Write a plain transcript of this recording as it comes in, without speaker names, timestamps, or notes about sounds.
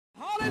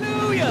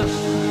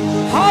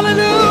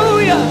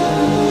Hallelujah.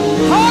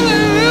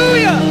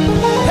 Hallelujah.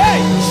 Hey,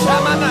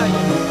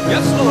 Shamanaya.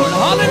 Yes, Lord.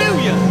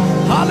 Hallelujah.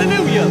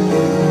 Hallelujah.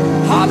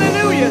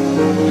 Hallelujah.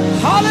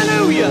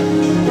 Hallelujah.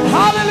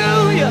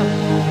 Hallelujah.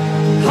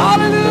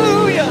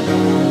 Hallelujah.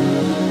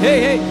 Hey,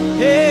 hey,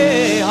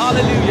 hey.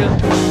 Hallelujah.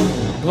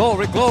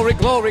 Glory, glory,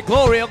 glory,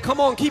 glory. Oh, come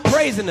on, keep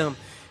praising him.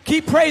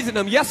 Keep praising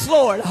him. Yes,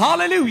 Lord.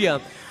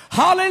 Hallelujah.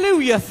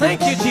 Hallelujah.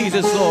 Thank you,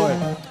 Jesus, Lord.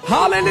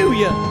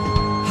 Hallelujah.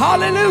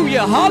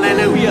 Hallelujah.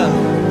 Hallelujah.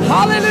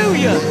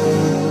 Hallelujah.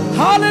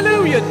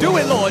 Hallelujah. Do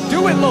it, Lord.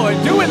 Do it, Lord.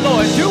 Do it,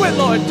 Lord. Do it,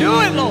 Lord.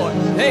 Do it, Lord.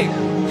 Hey,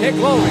 hey,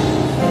 glory.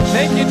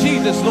 Thank you,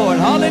 Jesus, Lord.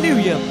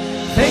 Hallelujah.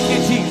 Thank you,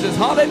 Jesus.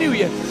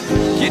 Hallelujah.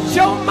 Get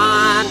your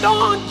mind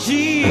on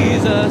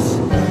Jesus.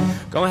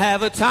 Gonna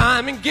have a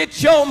time and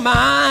get your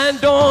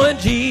mind on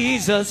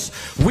Jesus.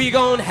 We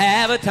gonna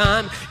have a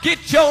time.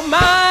 Get your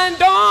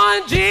mind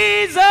on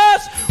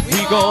Jesus.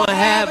 We gonna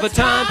have a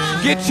time.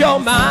 Get your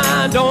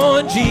mind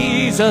on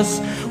Jesus.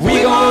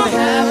 We gonna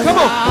have a time. Come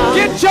on,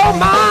 get your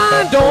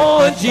mind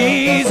on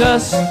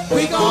Jesus.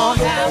 We gonna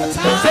have a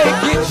time. Say,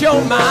 get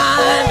your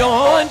mind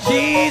on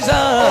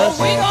Jesus.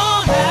 We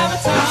gonna have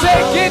a time.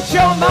 Say, get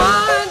your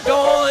mind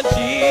on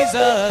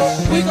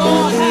Jesus. We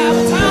gonna have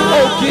a time.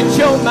 Oh, get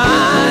your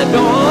mind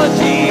on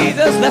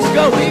Jesus. Let's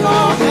go. We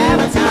gonna have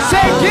a time.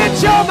 Say,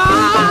 get your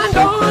mind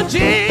on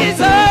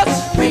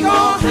Jesus. We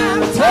gonna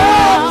have a time.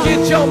 Oh,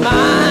 get your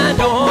mind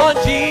on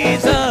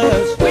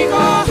Jesus. We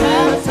gonna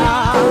have a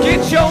time.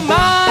 Get your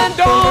mind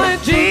on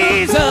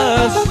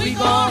Jesus. We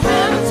gonna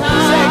have a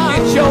time.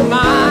 Say, get your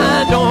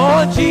mind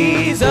on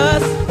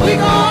Jesus. We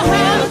gonna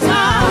have a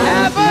time.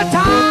 Have a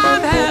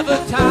time. Have a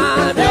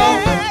time, y'all.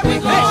 We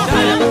gonna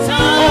have a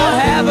time. Oh,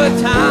 have a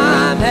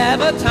time.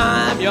 Have a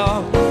time,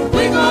 y'all.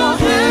 We gonna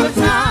have a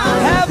time.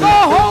 Have a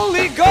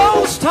Holy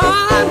Ghost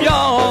time,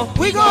 y'all.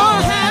 We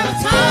gonna have a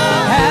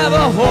time. Have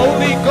a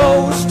Holy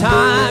Ghost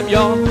time,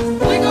 y'all.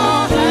 We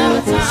gonna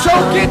have a time. So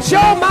get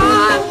your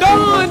mind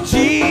on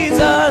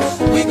Jesus.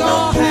 We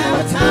gonna have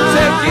a time.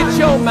 Say, get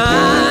your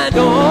mind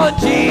on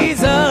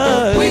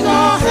Jesus. We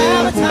gonna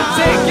have a time.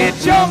 Say,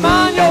 get your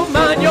mind, your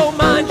mind, your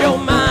mind, your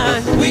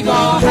mind. We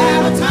gonna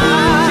have a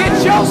time.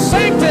 Get your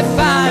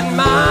sanctified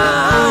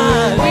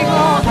mind. We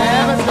gonna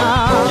have a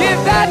time. Get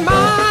that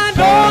mind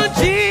on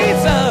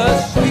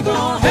Jesus. We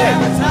gonna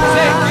have a time.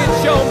 Say, get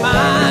your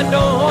mind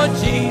on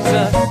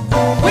Jesus.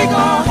 We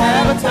gonna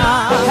have a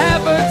time.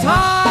 Have a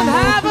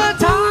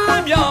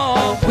time,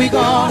 y'all. We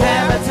gonna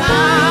have a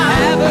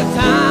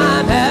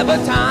time. Have a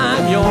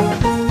time, y'all.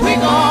 We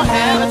gonna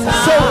have a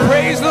time. So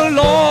praise the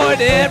Lord,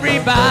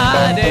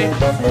 everybody.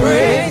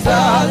 Praise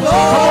the Lord.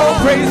 Oh,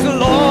 praise the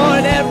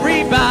Lord,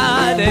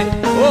 everybody.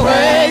 Oh,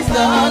 praise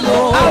the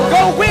Lord. I'll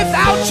go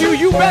without you.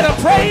 You better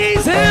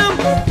praise him.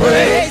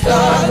 Praise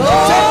the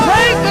Lord. So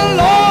praise the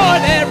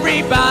Lord,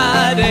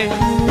 everybody.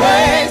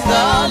 Praise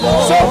the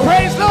Lord. So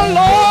praise the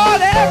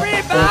Lord,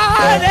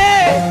 everybody.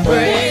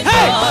 Praise the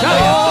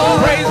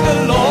Lord. Praise the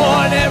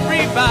Lord,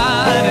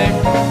 everybody.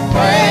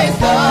 Praise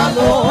the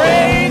Lord.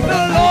 Praise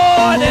the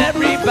Lord,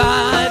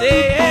 everybody.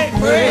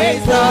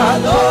 Praise the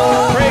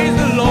Lord. Praise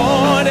the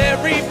Lord,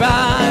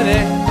 everybody.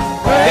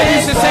 They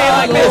used to say it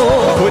like this.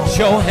 Put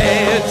your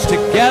hands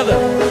together.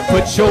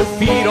 Put your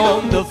feet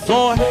on the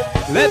floor.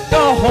 Let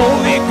the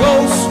Holy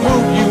Ghost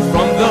move you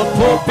from the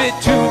pulpit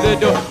to the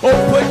door. Oh,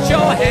 put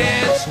your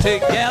hands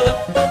together.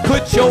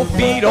 Put your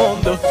feet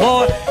on the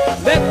floor.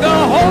 Let the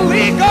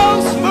Holy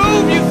Ghost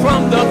move you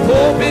from the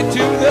pulpit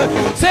to the...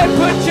 Say,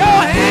 put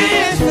your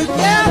hands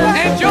together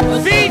and your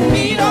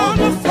feet on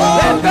the floor.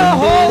 Let the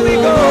Holy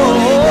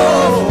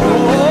Ghost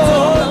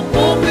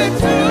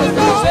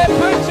say,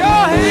 put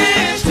your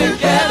hands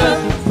together.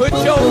 Put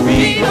your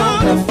feet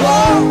on the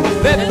floor.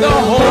 Let the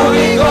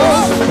Holy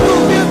Ghost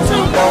move you to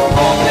the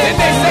pulpit. And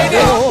they say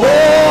this. Oh,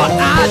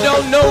 I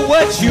don't know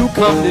what you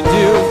come to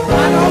do.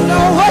 I don't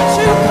know what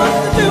you come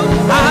to do.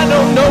 I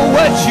don't know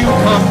what you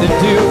come to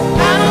do.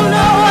 I don't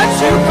know what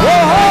you come to do.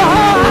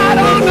 Oh, I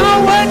don't know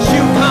what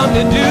you come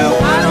to do.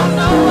 I don't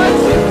know what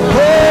you come to do.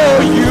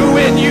 Oh, you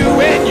and you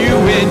and you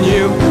and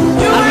you.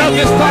 I love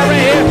this part right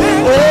here.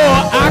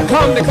 Oh, I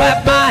come to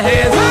clap my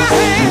hands.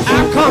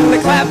 I come to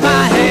clap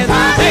my hands.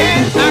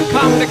 I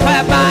come to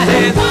clap my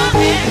hands.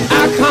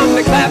 I come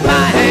to clap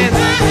my hands.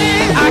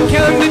 I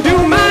come to do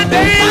my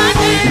dance.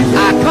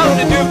 I come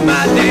to do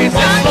my dance.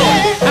 Yes, Lord.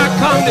 I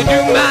come to do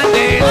my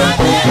dance.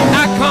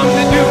 I come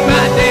to do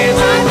my dance.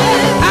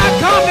 I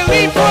come to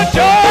leap for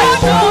joy.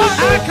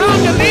 I come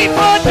to leap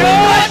for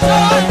joy.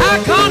 I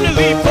come to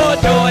leap for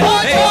joy.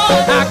 Hey,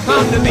 I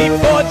come to leap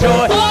for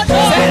joy.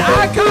 Say,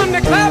 I come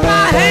to clap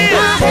my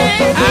hands.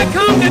 I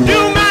come to do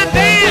my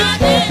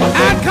dance.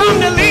 I come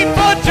to leap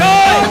for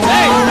joy.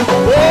 Hey,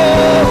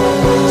 oh,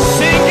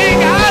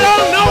 singing, I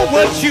don't know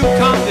what you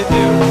come to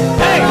do.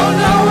 Hey, I don't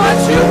know what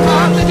you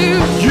come to do.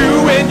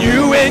 You and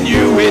you and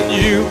you and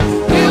you.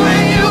 You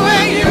and you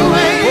and you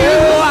and you.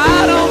 Oh,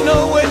 I don't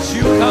know what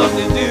you come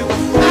to do.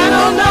 I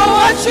don't know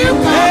what you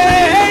come to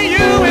do. Hey,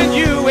 you and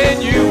you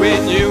and you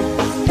and you.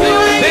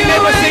 They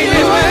never sing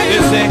this.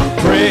 They say,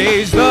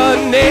 praise the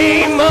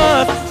name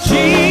of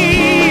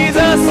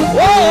Jesus.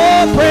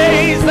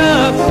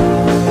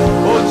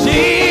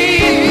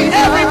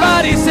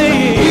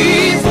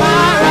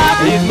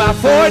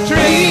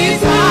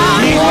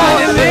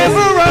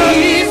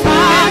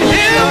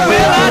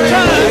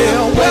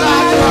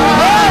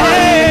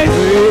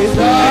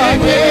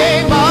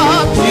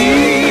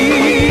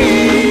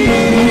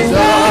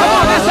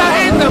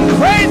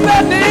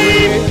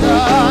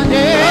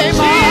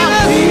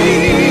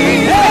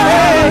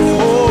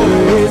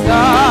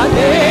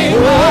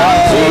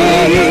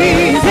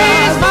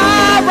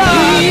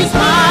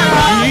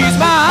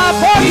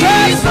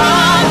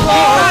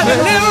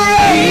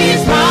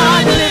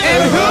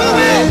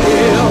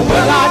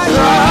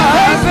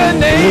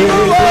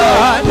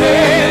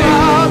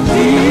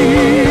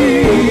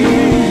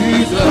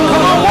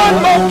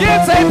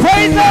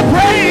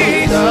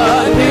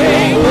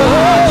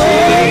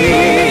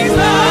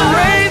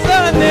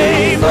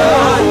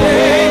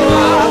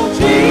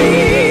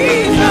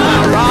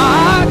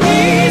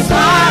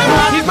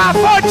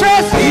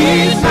 fortress.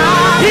 He's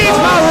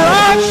my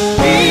rock.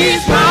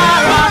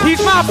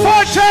 He's my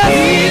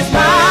fortress.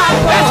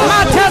 That's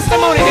my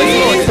testimony this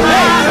morning.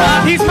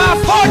 He's my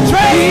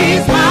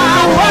fortress.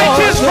 The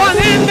righteous run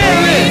in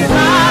there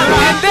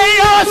and they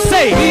are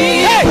safe.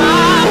 Hey,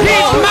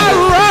 he's my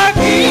rock.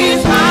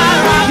 He's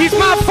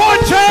my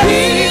fortress.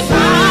 He's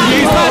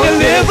my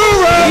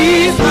deliverer.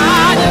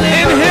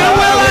 In him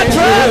will I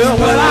trust.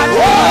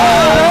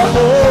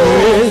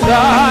 Is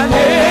the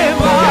name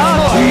of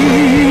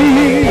Jesus.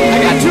 I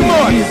got two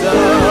more.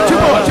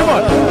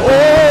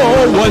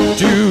 Oh, what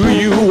do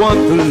you want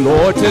the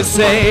Lord to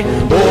say?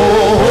 Oh,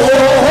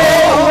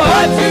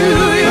 what do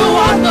you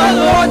want the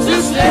Lord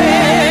to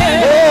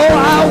say? Oh,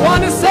 I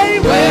want to say,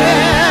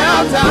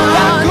 well done,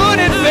 thou good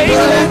and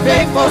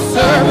faithful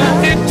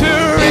servant.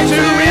 Enter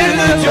in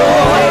the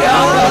joy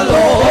of the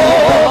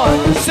Lord.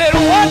 Said,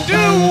 what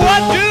do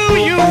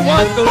you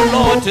want the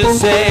Lord to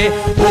say?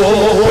 Oh,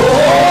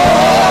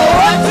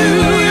 what do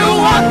you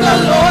want the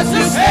Lord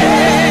to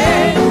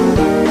say?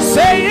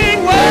 Saying,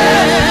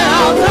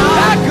 well done,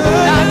 thy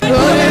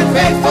good and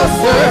faithful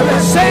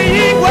servant.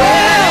 Saying,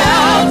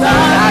 well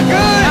done, thy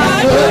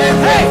good and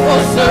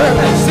faithful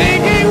servant.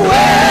 Singing,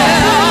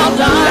 well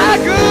done, thy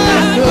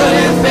good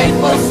and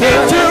faithful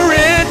servant.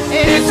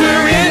 Enter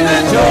in the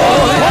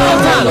joy.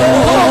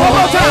 One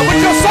more time, with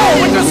your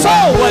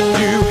soul. What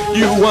do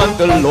you want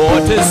the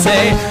Lord to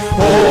say?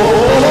 Oh,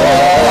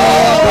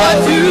 what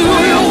do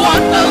you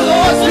want the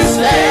Lord to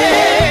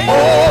say?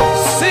 Oh,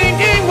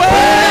 singing,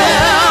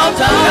 well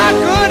done, thy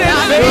good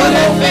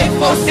and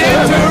faithful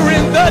servant. Enter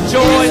in the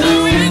joy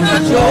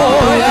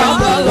of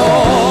the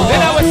Lord.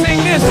 Then I would sing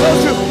this, so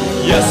true.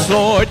 Yes,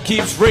 Lord,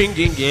 keeps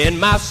ringing in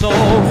my soul. Oh,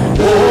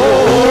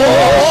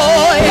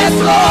 yes,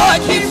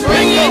 Lord, keeps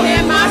ringing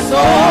in my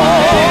soul.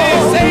 Hey,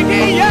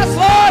 singing, yes,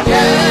 Lord.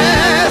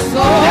 Yes,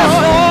 Lord. Yes,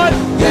 Lord.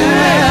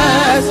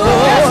 Yes,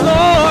 Lord. Yes,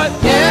 Lord.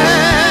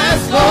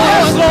 Yes,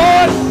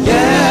 Lord.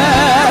 Yes,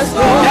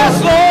 Lord. Yes,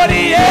 Lord.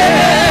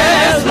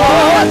 Yes,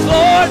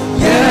 Lord. Yes, Lord.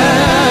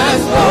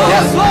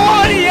 Yes, Lord.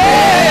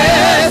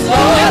 Yes,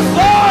 Lord. Yes,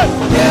 Lord.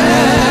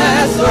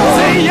 Yes, Lord.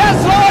 Say yes,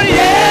 Lord.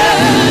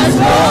 Yes,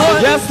 Lord.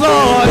 Yes,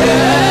 Lord.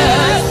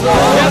 Yes,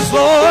 Lord. Yes,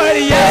 Lord.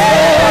 Yes,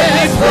 Lord.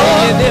 Keeps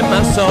ringing in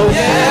my soul.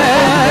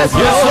 Yes,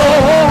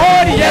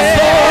 Lord. Yes,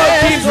 Lord.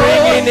 Keeps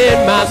ringing in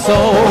my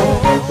soul.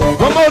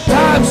 One more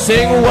time,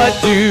 sing. What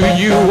do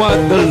you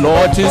want the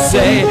Lord to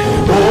say?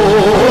 Oh,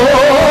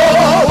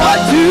 what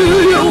do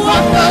you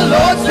want the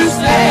Lord to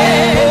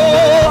say?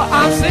 Oh,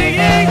 I'm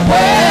singing.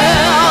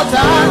 Well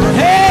done,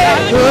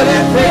 hey, good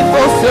and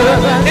faithful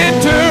servant.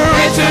 Enter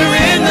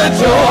in the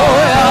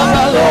joy of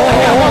the Lord. I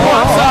got one more.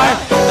 I'm sorry.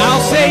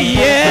 I'll say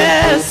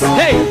yes,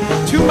 hey,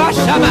 to my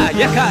Shama,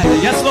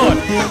 yes, Lord.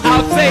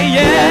 I'll say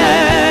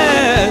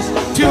yes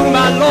to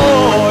my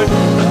Lord.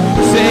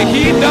 Say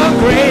He's done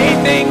great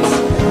things.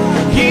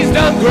 He's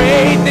done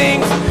great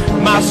things.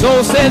 My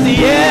soul says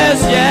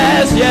yes,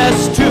 yes,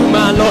 yes to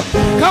my Lord.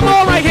 Come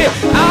on right here.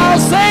 I'll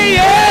say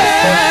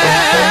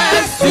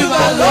yes to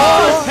my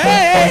Lord.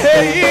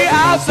 Hey,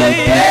 I'll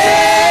say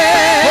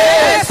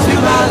yes to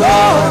my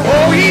Lord.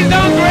 Oh, He's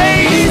done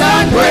great. He's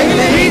done great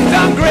things. He's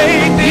done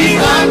great things.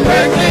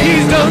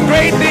 He's done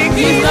great things.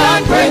 He's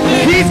done great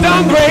things. He's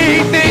done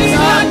great things. He's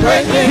done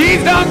great things.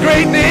 He's done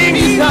great things.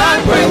 He's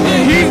done great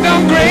things. He's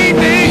done great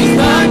things. He's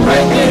done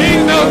great things.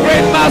 He's done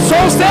great. My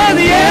soul says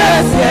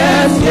yes,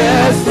 yes,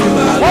 yes to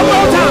my Lord. One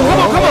more time,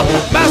 come on.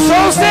 My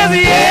soul says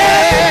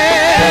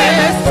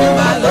yes to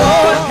my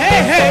Lord.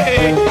 Hey,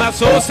 hey, my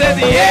soul says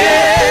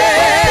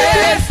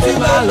yes to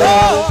my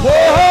Lord.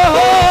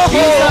 Whoa,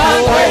 He's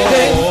done great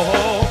things.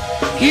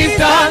 He's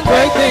done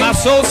great things. My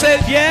soul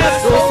says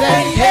yes. My soul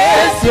says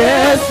yes,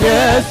 yes,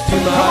 yes to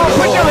my Lord. Come on,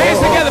 put your hands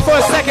together for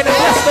a second and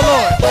bless the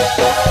Lord.